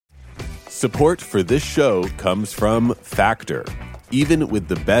Support for this show comes from Factor. Even with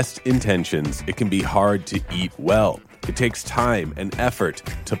the best intentions, it can be hard to eat well. It takes time and effort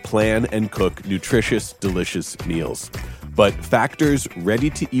to plan and cook nutritious, delicious meals. But Factor's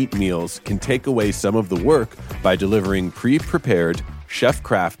ready-to-eat meals can take away some of the work by delivering pre-prepared,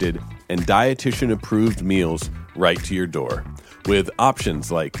 chef-crafted, and dietitian-approved meals right to your door. With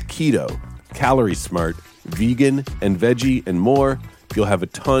options like keto, calorie smart, vegan, and veggie, and more, you'll have a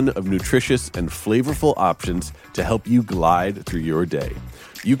ton of nutritious and flavorful options to help you glide through your day.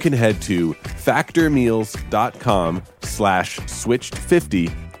 You can head to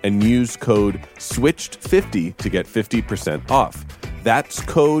factormeals.com/switched50 and use code SWITCHED50 to get 50% off. That's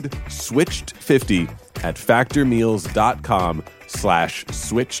code SWITCHED50 at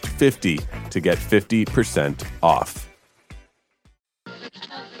factormeals.com/switched50 to get 50% off.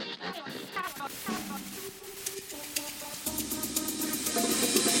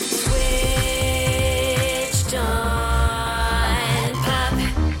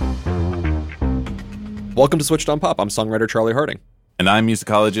 Welcome to Switched on Pop. I'm songwriter Charlie Harding. And I'm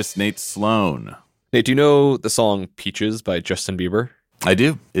musicologist Nate Sloan. Nate, do you know the song Peaches by Justin Bieber? I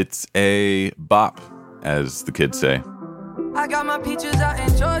do. It's a bop, as the kids say. I got my peaches out in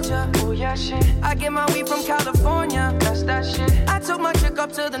Georgia. Oh yeah, shit. I get my weed from California. That's that shit. I took my chick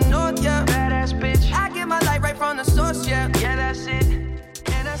up to the north, yeah. Badass bitch. I get my light right from the source, yeah. Yeah, that's it.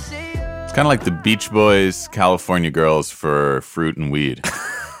 And I see It's kind of like the Beach Boys, California Girls for fruit and weed.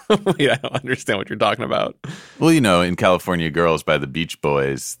 Wait, I don't understand what you're talking about. Well, you know, in California Girls by the Beach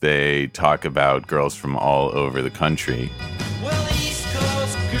Boys, they talk about girls from all over the country. Well, the East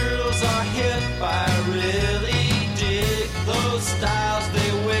Coast girls are hip. I really dig those styles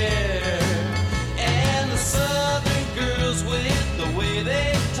they wear. And the Southern girls with the way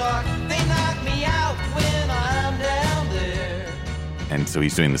they talk, they knock me out when I'm down there. And so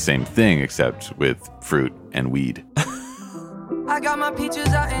he's doing the same thing, except with fruit and weed. I got my peaches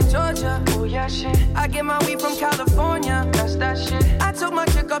out in Georgia. Oh yeah, shit. I get my weed from California. That's that shit. I took my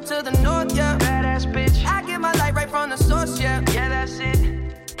chick up to the north, yeah. Badass bitch. I get my light right from the source, yeah. Yeah, that's it.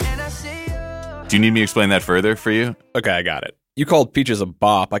 And I see you. Do you need me to explain that further for you? Okay, I got it. You called Peaches a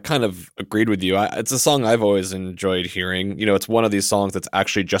bop. I kind of agreed with you. It's a song I've always enjoyed hearing. You know, it's one of these songs that's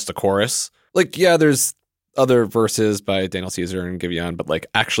actually just a chorus. Like, yeah, there's other verses by Daniel Caesar and Giveon, but like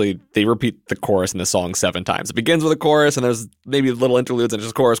actually they repeat the chorus in the song 7 times. It begins with a chorus and there's maybe little interludes and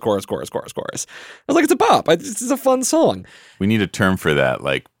just chorus. I was like, it's a bop. This is a fun song. We need a term for that,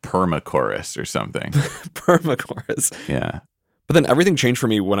 like perma-chorus or something. Perma-chorus. Yeah. But then everything changed for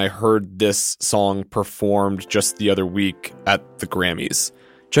me when I heard this song performed just the other week at the Grammys.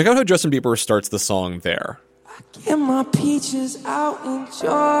 Check out how Justin Bieber starts the song there. I get my peaches out in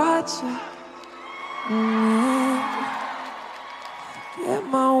Georgia. Get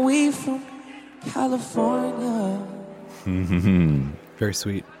my weed from California. Very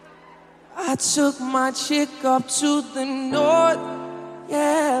sweet. I took my chick up to the north.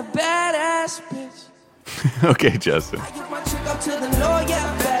 Yeah, badass bitch. Okay, Justin. I get my chick up to the north.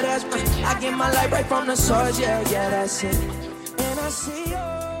 Yeah, badass bitch. I get my light right from the source. Yeah, that's it. And I see you.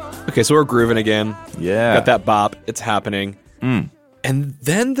 Okay, so we're grooving again. Yeah. Got that bop. It's happening. Mm. And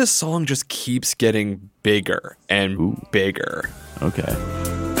then the song just keeps getting bigger and bigger. Okay.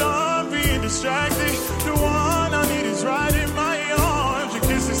 Don't be distracted. The one I need is right in my arms. Your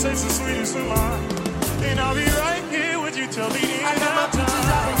kisses taste the sweetest of mine. And I'll be right here with you till the end of time.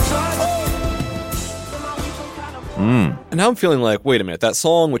 And now I'm feeling like, wait a minute, that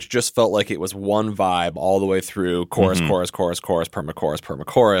song, which just felt like it was one vibe all the way through, chorus,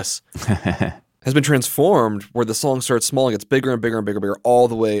 perma-chorus, has been transformed where the song starts small and gets bigger and bigger and bigger all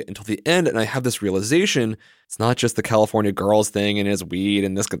the way until the end. And I have this realization, it's not just the California Girls thing and his weed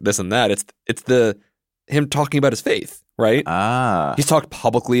and this and that. It's him talking about his faith, right? He's talked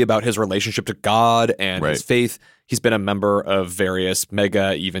publicly about his relationship to God and his faith. He's been a member of various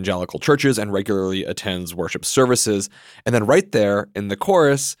mega evangelical churches and regularly attends worship services. And then right there in the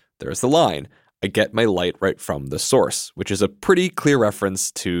chorus, there's the line, I get my light right from the source, which is a pretty clear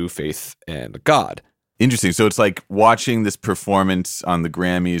reference to faith and God. Interesting. So it's like watching this performance on the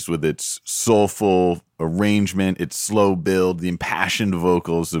Grammys with its soulful arrangement, its slow build, the impassioned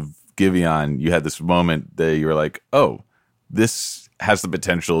vocals of Giveon. You had this moment that you were like, oh, this has the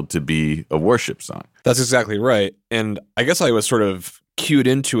potential to be a worship song. That's exactly right. And I guess I was sort of cued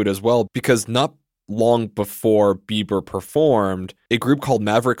into it as well because not long before Bieber performed, a group called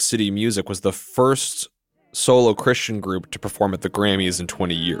Maverick City Music was the first solo Christian group to perform at the Grammys in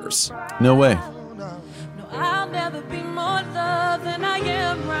 20 years. No way. No, I'll never be more loved than I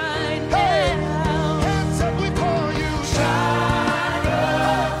am right now. Hands up, we call you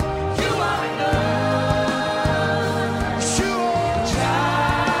Shira. You are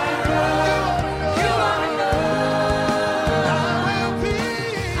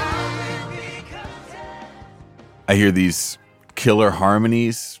I hear these killer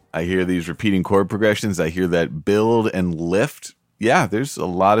harmonies. I hear these repeating chord progressions. I hear that build and lift. Yeah, there's a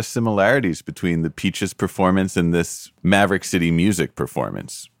lot of similarities between the Peaches performance and this Maverick City Music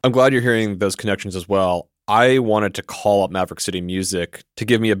performance. I'm glad you're hearing those connections as well. I wanted to call up Maverick City Music to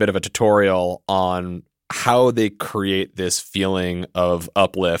give me a bit of a tutorial on how they create this feeling of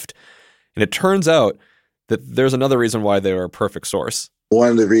uplift. And it turns out that there's another reason why they were a perfect source. One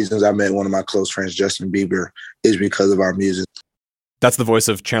of the reasons I met one of my close friends, Justin Bieber, is because of our music. That's the voice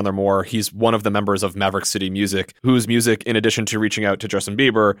of Chandler Moore. He's one of the members of Maverick City Music, whose music, in addition to reaching out to Justin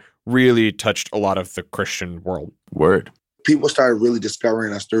Bieber, really touched a lot of the Christian world. Word. People started really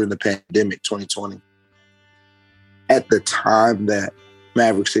discovering us during the pandemic, 2020. At the time that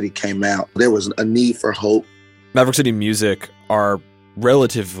Maverick City came out, there was a need for hope. Maverick City Music are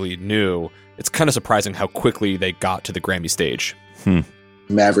relatively new. It's kind of surprising how quickly they got to the Grammy stage.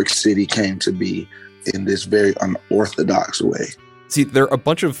 Maverick City came to be in this very unorthodox way. See, there are a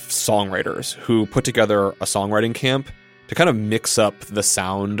bunch of songwriters who put together a songwriting camp to kind of mix up the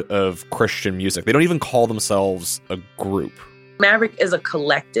sound of Christian music. They don't even call themselves a group. Maverick is a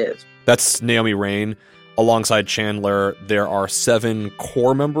collective. That's Naomi Raine. Alongside Chandler, there are 7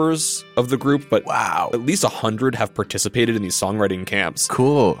 core members of the group, but wow, at least 100 have participated in these songwriting camps.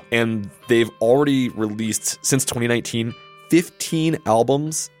 Cool. And they've already released, since 2019, 15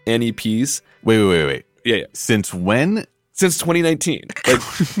 albums and EPs. Wait. Yeah. Since when? Since 2019. Like,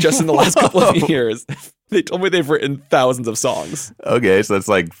 just in the last couple of years. They told me they've written thousands of songs. Okay, so that's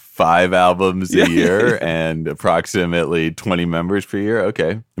like 5 albums a year and approximately 20 members per year.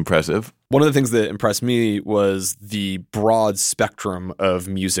 Okay, impressive. One of the things that impressed me was the broad spectrum of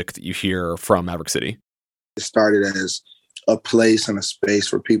music that you hear from Maverick City. It started as a place and a space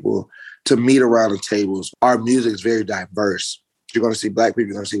for people to meet around the tables. Our music is very diverse. You're going to see Black people,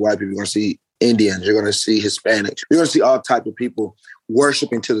 you're going to see white people, you're going to see Indians, you're going to see Hispanics. You're going to see all types of people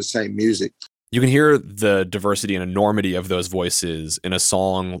worshiping to the same music. You can hear the diversity and enormity of those voices in a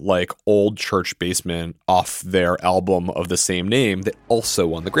song like Old Church Basement off their album of the same name that also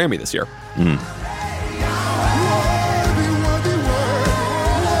won the Grammy this year.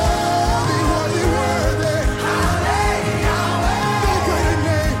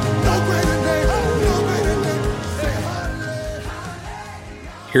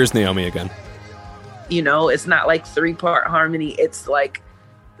 Here's Naomi again. You know, it's not like 3-part harmony. It's like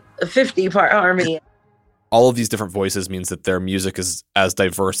a 50-part harmony. All of these different voices means that their music is as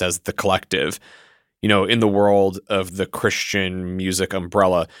diverse as the collective. You know, in the world of the Christian music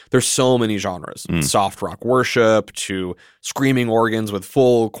umbrella, there's so many genres. Soft rock worship to screaming organs with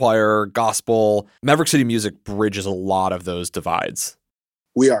full choir, gospel. Maverick City Music bridges a lot of those divides.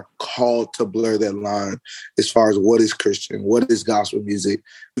 We are called to blur that line as far as what is Christian, what is gospel music.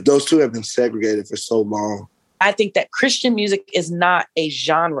 Those two have been segregated for so long. I think that Christian music is not a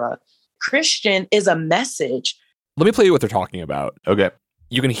genre. Christian is a message. Let me play you what they're talking about. Okay.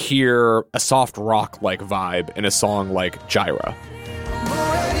 You can hear a soft rock-like vibe in a song like Gyra.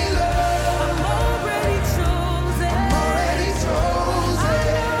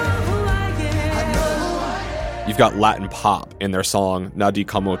 You've got Latin pop in their song Nadie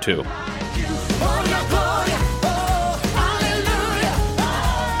Como Tu.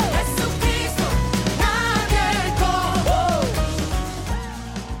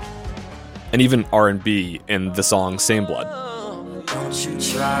 And even R&B in the song Same Blood. Don't you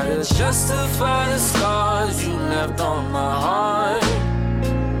try to justify the scars you left on my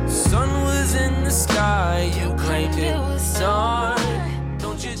heart. Sun was in the sky, you claimed it was dark.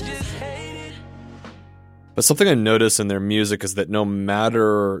 Don't you just hate it? But something I notice in their music is that no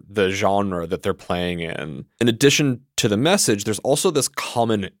matter the genre that they're playing in addition to the message, there's also this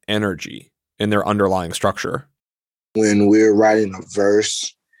common energy in their underlying structure. When we're writing a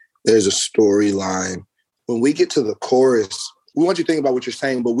verse, there's a storyline. When we get to the chorus, we want you to think about what you're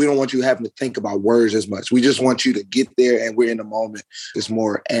saying, but we don't want you having to think about words as much. We just want you to get there and we're in the moment. It's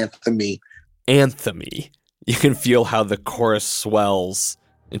more anthem-y. Anthem-y. You can feel how the chorus swells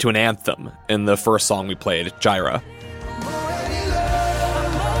into an anthem in the first song we played, Gyra.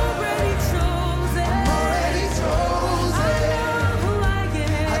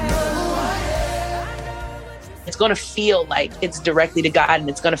 It's going to feel like it's directly to God, and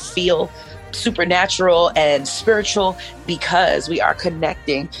it's going to feel supernatural and spiritual because we are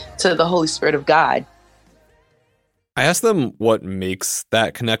connecting to the Holy Spirit of God. I asked them what makes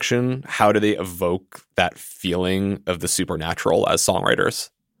that connection. How do they evoke that feeling of the supernatural as songwriters?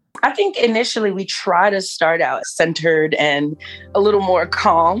 I think initially we try to start out centered and a little more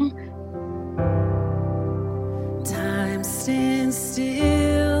calm. Time stands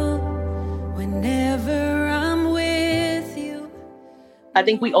still whenever I'm with I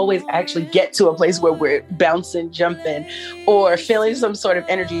think we always actually get to a place where we're bouncing, jumping, or feeling some sort of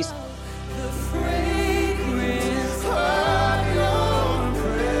energy.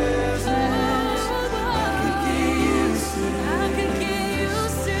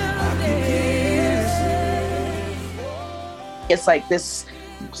 It's like this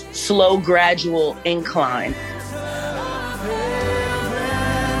slow, gradual incline.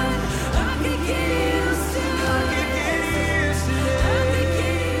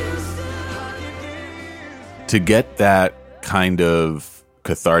 To get that kind of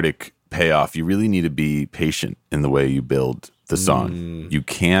cathartic payoff, you really need to be patient in the way you build the song. You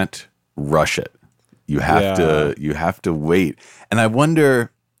can't rush it. You have to wait. And I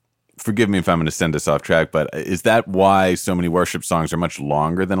wonder, forgive me if I'm going to send us off track, but is that why so many worship songs are much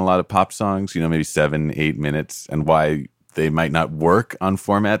longer than a lot of pop songs? You know, maybe 7-8 minutes, and why they might not work on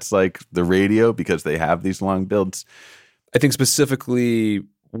formats like the radio because they have these long builds? I think specifically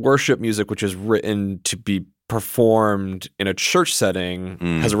worship music, which is written to be performed in a church setting,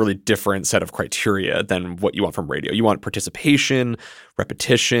 has a really different set of criteria than what you want from radio. You want participation,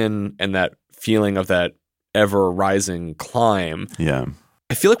 repetition, and that feeling of that ever-rising climb. Yeah.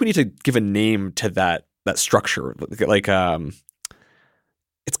 I feel like we need to give a name to that structure. Like,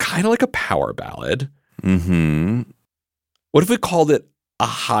 it's kind of like a power ballad. Mm-hmm. What if we called it a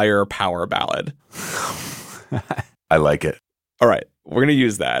higher power ballad? I like it. All right, we're going to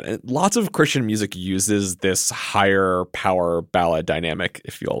use that. And lots of Christian music uses this higher power ballad dynamic,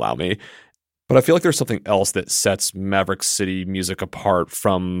 if you'll allow me. But I feel like there's something else that sets Maverick City music apart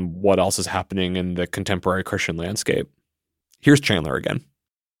from what else is happening in the contemporary Christian landscape. Here's Chandler again.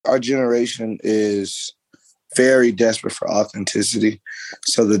 Our generation is very desperate for authenticity.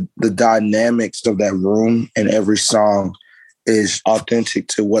 So the dynamics of that room and every song is authentic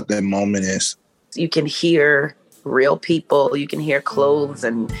to what that moment is. You can hear real people. You can hear clothes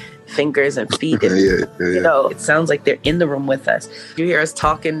and fingers and feet. And, you know, it sounds like they're in the room with us. You hear us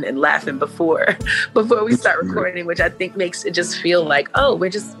talking and laughing before we start recording, which I think makes it just feel like, oh, we're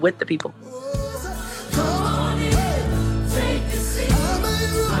just with the people.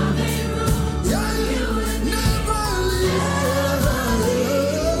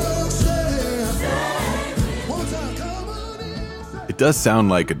 It does sound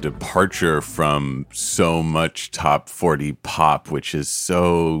like a departure from so much top 40 pop, which is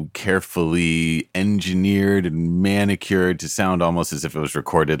so carefully engineered and manicured to sound almost as if it was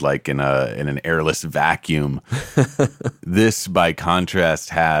recorded like in an airless vacuum. This, by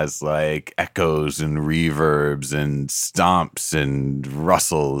contrast, has like echoes and reverbs and stomps and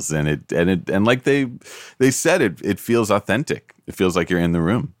rustles, and like they said, it feels authentic. It feels like you're in the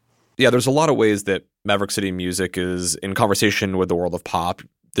room. Yeah, there's a lot of ways that Maverick City music is in conversation with the world of pop,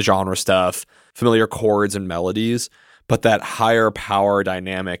 the genre stuff, familiar chords and melodies, but that higher power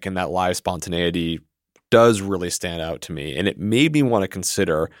dynamic and that live spontaneity does really stand out to me. And it made me want to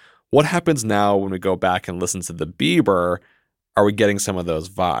consider what happens now when we go back and listen to the Bieber. Are we getting some of those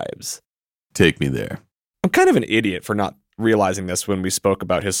vibes? Take me there. I'm kind of an idiot for not realizing this when we spoke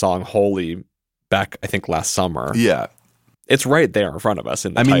about his song Holy back, I think, last summer. Yeah. It's right there in front of us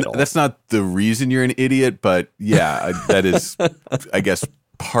in the title. That's not the reason you're an idiot, but yeah, that is, I guess,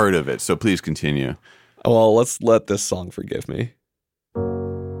 part of it. So please continue. Well, let's let this song forgive me.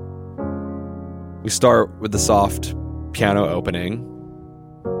 We start with the soft piano opening.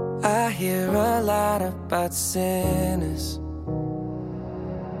 I hear a lot about sinners.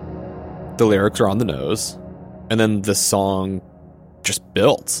 The lyrics are on the nose. And then the song just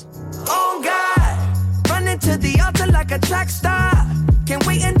builds. Oh God, running to the altar like a track star. Can't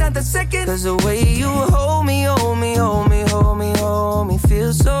wait another second. Cause the way you hold me, hold me, hold me, hold me, hold me,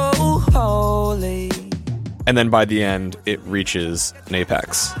 feels so holy. And then by the end, it reaches an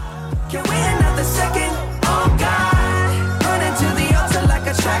apex. Can't wait another second. Oh God, running to the altar like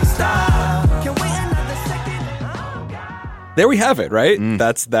a track star. Can't wait another second. Oh God. There we have it, right?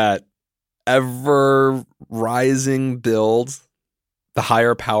 That's that ever rising build, the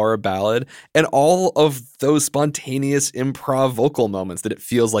higher power ballad, and all of those spontaneous improv vocal moments that it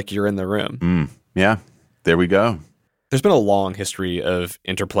feels like you're in the room. Yeah, there we go. There's been a long history of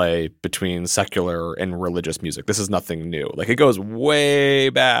interplay between secular and religious music. This is nothing new. Like, it goes way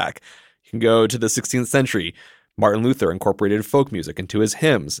back. You can go to the 16th century. Martin Luther incorporated folk music into his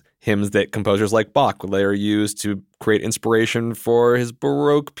hymns that composers like Bach would later use to create inspiration for his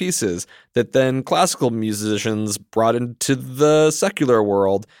Baroque pieces that then classical musicians brought into the secular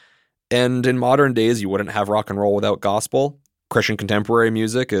world. And in modern days, you wouldn't have rock and roll without gospel. Christian contemporary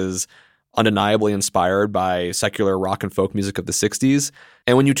music is undeniably inspired by secular rock and folk music of the 60s.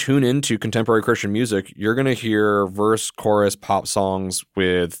 And when you tune into contemporary Christian music, you're going to hear verse, chorus, pop songs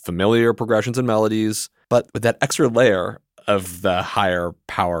with familiar progressions and melodies, but with that extra layer of the higher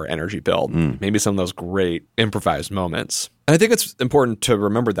power energy build. Maybe some of those great improvised moments. And I think it's important to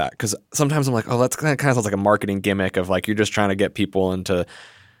remember that, because sometimes I'm like, oh, that kind of sounds like a marketing gimmick of like you're just trying to get people into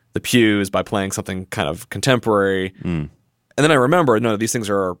the pews by playing something kind of contemporary. And then I remember, no, these things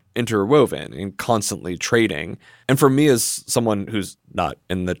are interwoven and constantly trading. And for me, as someone who's not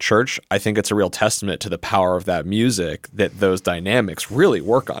in the church, I think it's a real testament to the power of that music that those dynamics really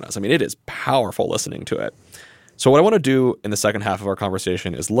work on us. I mean, it is powerful listening to it. So what I want to do in the second half of our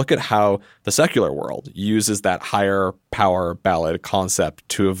conversation is look at how the secular world uses that higher power ballad concept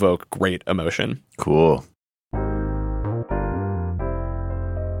to evoke great emotion. Cool.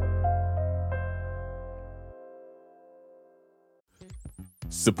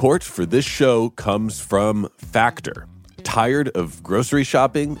 Support for this show comes from Factor. Tired of grocery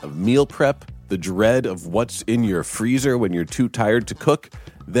shopping, of meal prep, the dread of what's in your freezer when you're too tired to cook?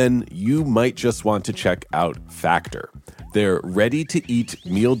 Then you might just want to check out Factor. Their ready-to-eat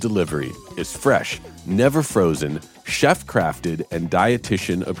meal delivery is fresh, never frozen, chef-crafted, and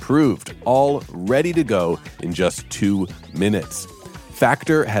dietitian approved, all ready to go in just 2 minutes.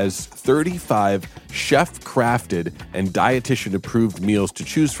 Factor has 35 chef-crafted and dietitian-approved meals to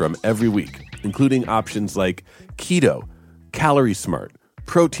choose from every week, including options like keto, calorie smart,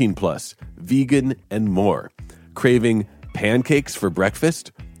 protein plus, vegan, and more. Craving pancakes for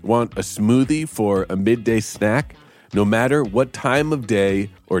breakfast? Want a smoothie for a midday snack? No matter what time of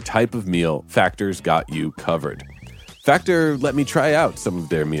day or type of meal, Factor's got you covered. Factor let me try out some of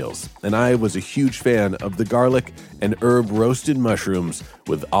their meals, and I was a huge fan of the garlic and herb roasted mushrooms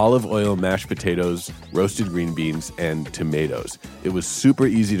with olive oil mashed potatoes, roasted green beans, and tomatoes. It was super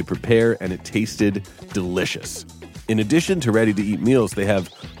easy to prepare, and it tasted delicious. In addition to ready-to-eat meals, they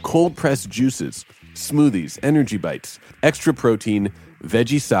have cold-pressed juices, smoothies, energy bites, extra protein,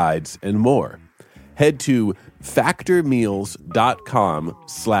 veggie sides, and more. Head to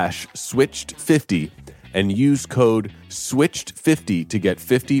factormeals.com/switched50 and use code SWITCHED50 to get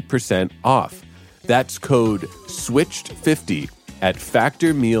 50% off. That's code SWITCHED50 at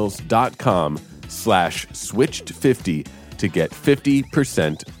factormeals.com/switched50 to get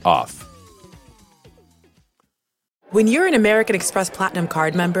 50% off. When you're an American Express Platinum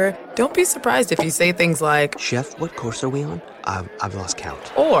Card member, don't be surprised if you say things like, "Chef, what course are we on? I've lost count."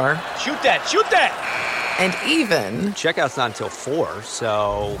 Or, "Shoot that, shoot that!" And even, "Checkout's not until 4,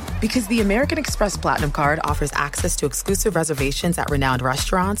 so..." Because the American Express Platinum Card offers access to exclusive reservations at renowned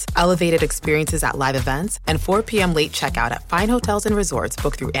restaurants, elevated experiences at live events, and 4 p.m. late checkout at fine hotels and resorts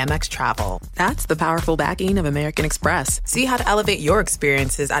booked through Amex Travel. That's the powerful backing of American Express. See how to elevate your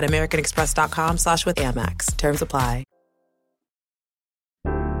experiences at americanexpress.com/withAmex. Terms apply.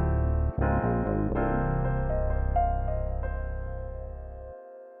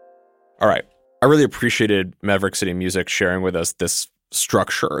 All right. I really appreciated Maverick City Music sharing with us this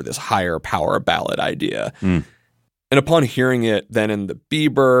structure, this higher power ballad idea. And upon hearing it then in the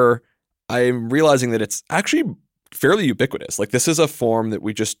Bieber, I'm realizing that it's actually fairly ubiquitous. Like, this is a form that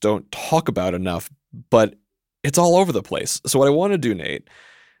we just don't talk about enough, but it's all over the place. So what I want to do, Nate,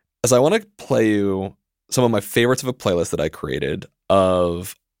 is I want to play you some of my favorites of a playlist that I created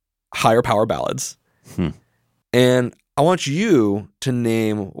of higher power ballads. And I want you to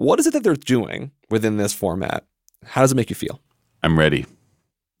name, what is it that they're doing within this format? How does it make you feel? I'm ready.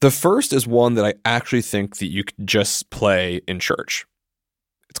 The first is one that I actually think that you could just play in church.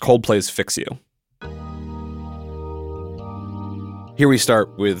 It's Coldplay's Fix You. Here we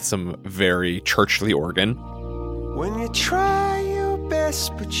start with some very churchly organ. When you try your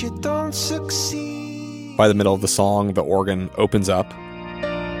best but you don't succeed. By the middle of the song, the organ opens up.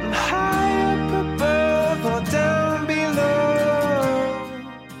 High up above or down below.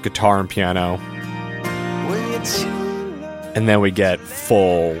 Guitar and piano. When you're too low. And then we get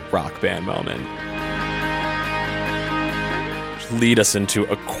full rock band moment. Lead us into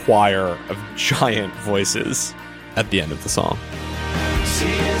a choir of giant voices at the end of the song.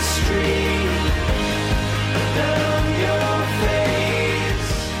 Tears stream down your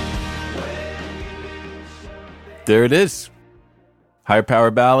face. There it is. Higher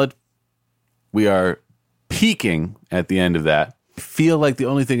power ballad. We are peaking at the end of that. I feel like the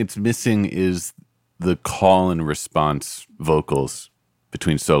only thing it's missing is the call and response vocals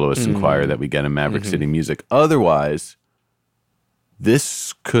between soloist and choir that we get in Maverick City Music. Otherwise,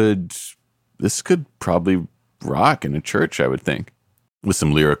 this could probably rock in a church, I would think, with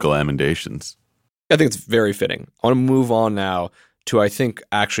some lyrical emendations. I think it's very fitting. I want to move on now to, I think,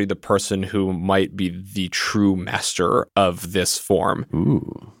 actually the person who might be the true master of this form.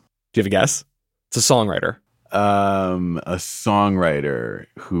 Ooh. Do you have a guess? It's a songwriter. A songwriter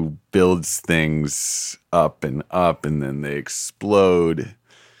who builds things up and then they explode.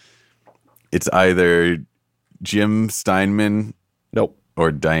 It's either Jim Steinman. Nope.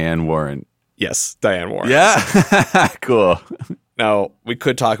 Or Diane Warren. Yes, Diane Warren. Yeah. Cool. Now, we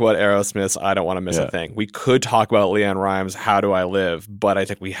could talk about Aerosmith's I Don't Want to Miss a Thing. We could talk about Leanne Rimes' How Do I Live? But I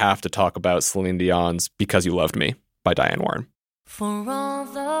think we have to talk about Celine Dion's Because You Loved Me by Diane Warren. For all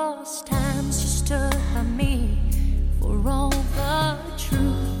those times you stood by me, for all the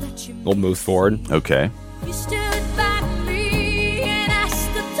truth that you We'll move forward. Okay. You stood by me and I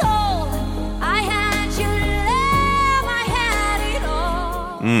stood tall. I had your love, I had it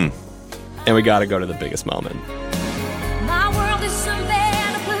all. And we got to go to the biggest moment. My world is some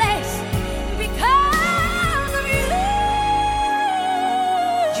better place because of you.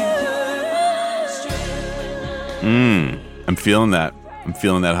 I'm feeling that. I'm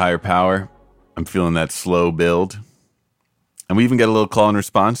feeling that higher power. I'm feeling that slow build. And we even get a little call and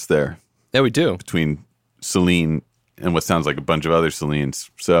response there. Yeah, we do. Between Celine and what sounds like a bunch of other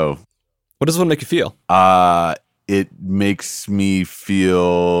Celines. So, what does one make you feel? It makes me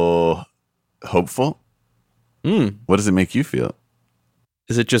feel hopeful. What does it make you feel?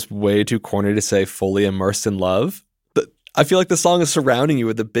 Is it just way too corny to say fully immersed in love? I feel like the song is surrounding you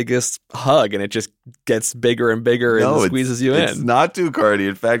with the biggest hug, and it just gets bigger and bigger and squeezes you in. It's not too corny.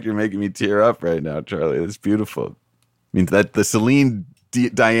 In fact, you're making me tear up right now, Charlie. It's beautiful. I mean, that the Celine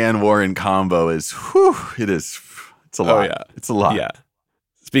Diane Warren combo is, it's a lot. Oh, yeah. It's a lot. Yeah.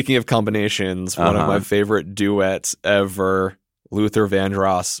 Speaking of combinations, one of my favorite duets ever, Luther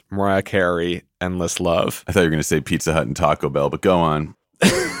Vandross, Mariah Carey, Endless Love. I thought you were going to say Pizza Hut and Taco Bell, but go on.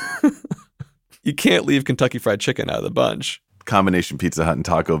 You can't leave Kentucky Fried Chicken out of the bunch. Combination Pizza Hut and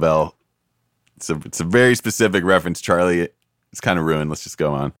Taco Bell. It's a very specific reference, Charlie. It's kind of ruined. Let's just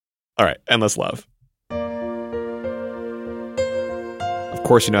go on. All right, Endless Love. Of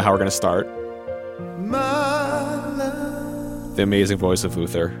course, you know how we're going to start. The amazing voice of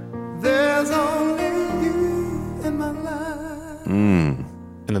Luther. There's only you in my life. And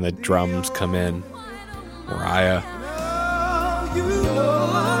then the drums come in. Mariah.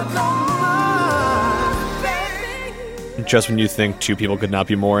 Just when you think two people could not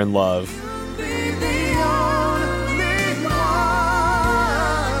be more in love.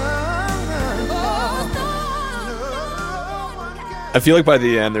 I feel like by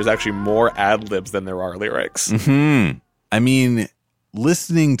the end, there's actually more ad-libs than there are lyrics. I mean,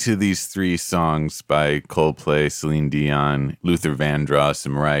 listening to these three songs by Coldplay, Celine Dion, Luther Vandross,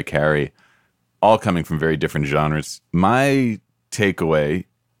 and Mariah Carey, all coming from very different genres, my takeaway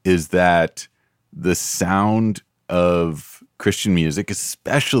is that the sound of Christian music,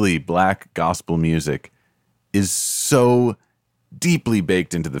 especially black gospel music, is so deeply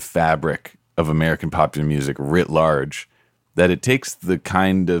baked into the fabric of American popular music writ large that it takes the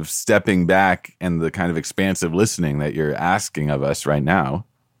kind of stepping back and the kind of expansive listening that you're asking of us right now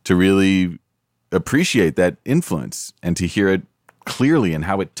to really appreciate that influence and to hear it clearly and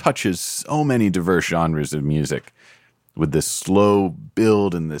how it touches so many diverse genres of music with this slow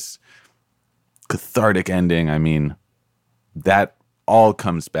build and this cathartic ending. I mean, that all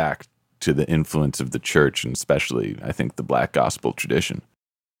comes back to the influence of the church and especially, I think, the black gospel tradition.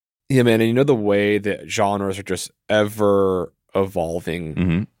 Yeah, man. And you know the way that genres are just ever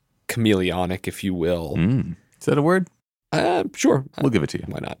evolving, chameleonic, if you will. Is that a word? Sure. We'll give it to you.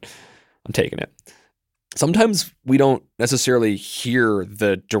 Why not? I'm taking it. Sometimes we don't necessarily hear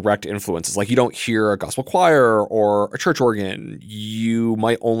the direct influences. Like you don't hear a gospel choir or a church organ. You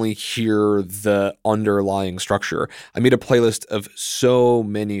might only hear the underlying structure. I made a playlist of so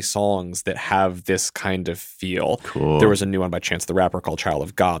many songs that have this kind of feel. Cool. There was a new one by Chance the Rapper called Child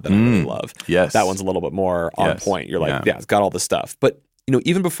of God that I really love. Yes. That one's a little bit more on point. You're like, yeah, it's got all this stuff. But you know,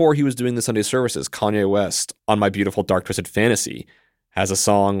 even before he was doing the Sunday services, Kanye West on My Beautiful Dark Twisted Fantasy has a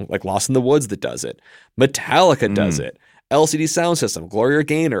song like Lost in the Woods that does it. Metallica does it. LCD Sound System, Gloria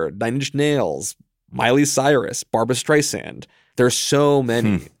Gaynor, Nine Inch Nails, Miley Cyrus, Barbra Streisand. There's so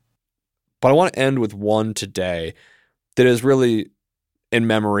many. But I want to end with one today that is really in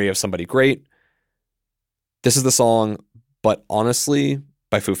memory of somebody great. This is the song, But Honestly,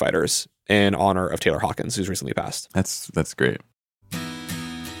 by Foo Fighters in honor of Taylor Hawkins, who's recently passed. That's great.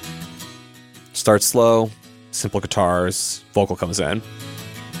 Starts slow. Simple guitars, vocal comes in.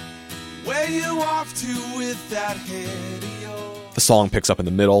 Where you off to with that head of yours? The song picks up in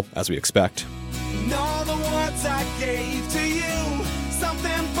the middle, as we expect. And all the words I gave to you,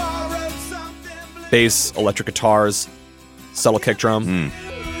 something borrowed, something blue. Bass, electric guitars, subtle kick drum.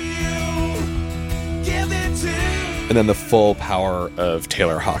 And then the full power of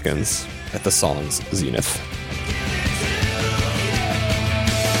Taylor Hawkins at the song's zenith.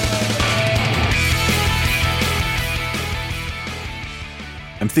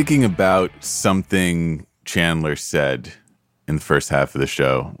 I'm thinking about something Chandler said in the first half of the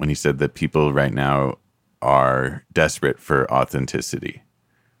show when he said that people right now are desperate for authenticity.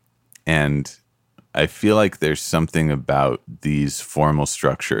 And I feel like there's something about these formal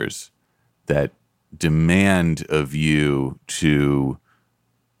structures that demand of you to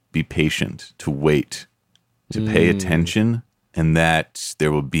be patient, to wait, to pay attention, and that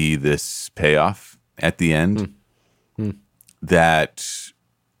there will be this payoff at the end that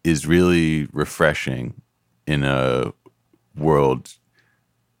is really refreshing in a world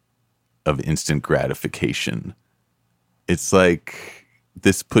of instant gratification. It's like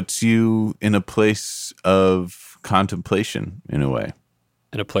this puts you in a place of contemplation in a way.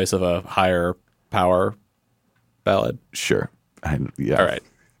 In a place of a higher power ballad. Sure. Yeah. All right.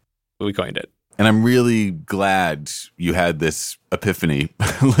 We coined it. And I'm really glad you had this epiphany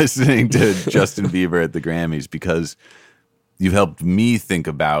listening to Justin Bieber at the Grammys, because you've helped me think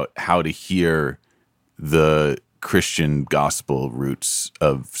about how to hear the Christian gospel roots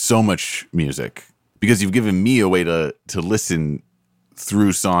of so much music, because you've given me a way to listen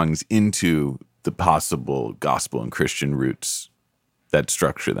through songs into the possible gospel and Christian roots that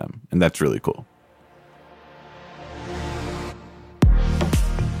structure them. And that's really cool.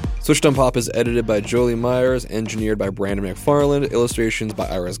 Switched on Pop is edited by Jolie Myers, engineered by Brandon McFarland, illustrations by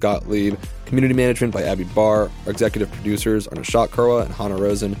Iris Gottlieb, community management by Abby Barr. Our executive producers are Nishat Kurwa and Hannah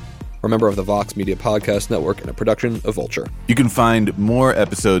Rosen. We're a member of the Vox Media Podcast Network and a production of Vulture. You can find more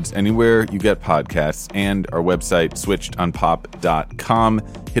episodes anywhere you get podcasts and our website, switchedonpop.com.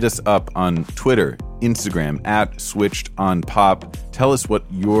 Hit us up on Twitter, Instagram, @switchedonpop. Tell us what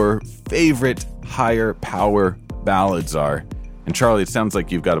your favorite higher power ballads are. And Charlie, it sounds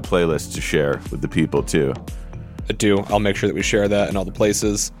like you've got a playlist to share with the people too. I do. I'll make sure that we share that in all the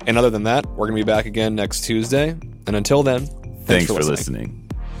places. And other than that, we're going to be back again next Tuesday. And until then, thanks for listening.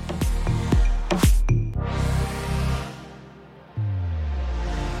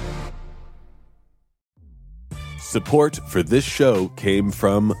 Support for this show came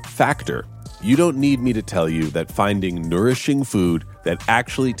from Factor. You don't need me to tell you that finding nourishing food that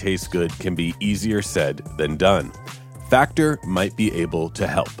actually tastes good can be easier said than done. Factor might be able to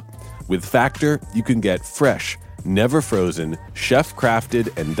help. With Factor, you can get fresh, never frozen,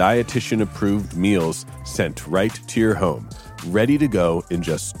 chef-crafted, and dietitian-approved meals sent right to your home, ready to go in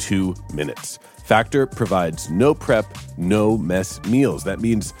just 2 minutes. Factor provides no prep, no mess meals. That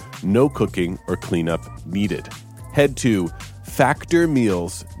means no cooking or cleanup needed. Head to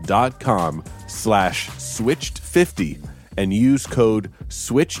factormeals.com/switched50 and use code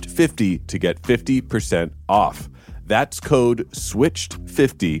SWITCHED50 to get 50% off. That's code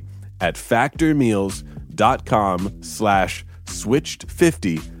SWITCHED50 at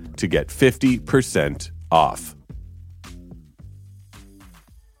factormeals.com/switched50 to get 50% off.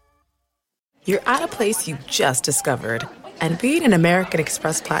 You're at a place you just discovered. And being an American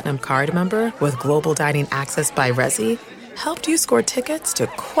Express Platinum card member with Global Dining Access by Resy helped you score tickets to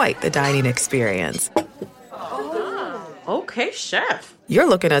quite the dining experience. Oh, okay, chef. You're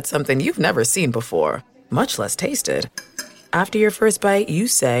looking at something you've never seen before, much less tasted. After your first bite, you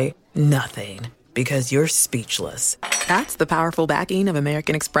say nothing because you're speechless. That's the powerful backing of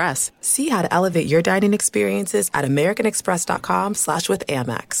American Express. See how to elevate your dining experiences at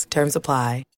americanexpress.com/withAmex. Terms apply.